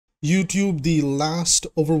YouTube, the last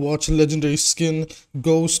Overwatch legendary skin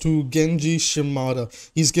goes to Genji Shimada.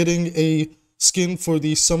 He's getting a skin for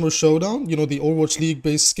the Summer Showdown, the Overwatch League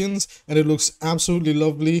based skins, and it looks absolutely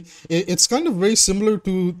lovely. It's kind of very similar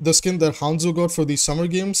to the skin that Hanzo got for the summer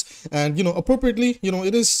games, and appropriately,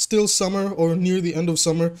 it is still summer or near the end of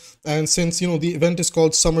summer, and since the event is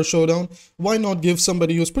called Summer Showdown, why not give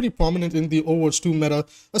somebody who's pretty prominent in the Overwatch 2 meta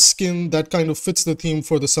a skin that kind of fits the theme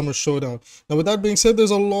for the Summer Showdown. Now with that being said,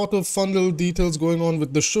 there's a lot of fun little details going on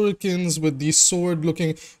with the shurikens, with the sword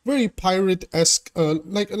looking very pirate-esque,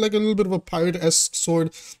 like a little bit of a pirate-esque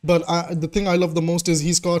sword. But the thing I love the most is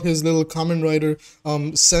he's got his little Kamen Rider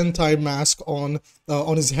Sentai mask on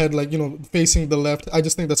his head, like facing the left. I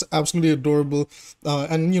just think that's absolutely adorable.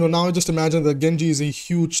 And now I just imagine that Genji is a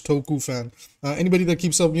huge Toku fan. Anybody that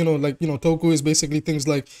keeps up, Toku is basically things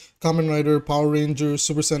like Kamen Rider, Power Rangers,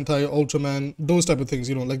 Super Sentai, Ultraman, those type of things,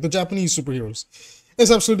 like the Japanese superheroes. It's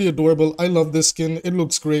absolutely adorable. I love this skin. It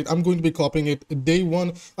looks great. I'm going to be copying it day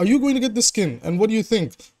one. Are you going to get this skin? And what do you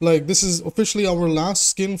think? Like, this is officially our last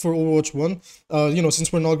skin for Overwatch 1,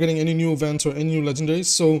 since we're not getting any new events or any new legendaries.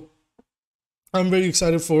 So I'm very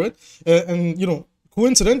excited for it. And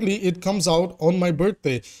coincidentally, it comes out on my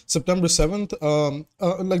birthday, September 7th.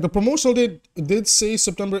 Like the promotional date did say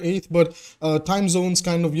September 8th, but time zones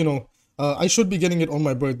kind of, I should be getting it on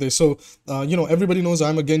my birthday. So, everybody knows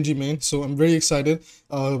I'm a Genji main, so I'm very excited.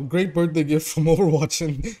 Great birthday gift from Overwatch,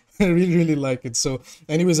 and I really, really like it. So,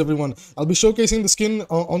 anyways, everyone, I'll be showcasing the skin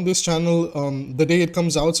on this channel the day it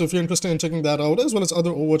comes out. So, if you're interested in checking that out, as well as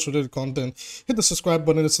other Overwatch-related content, hit the subscribe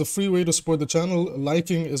button. It's the free way to support the channel.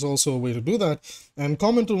 Liking is also a way to do that. And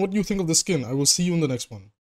comment on what you think of the skin. I will see you in the next one.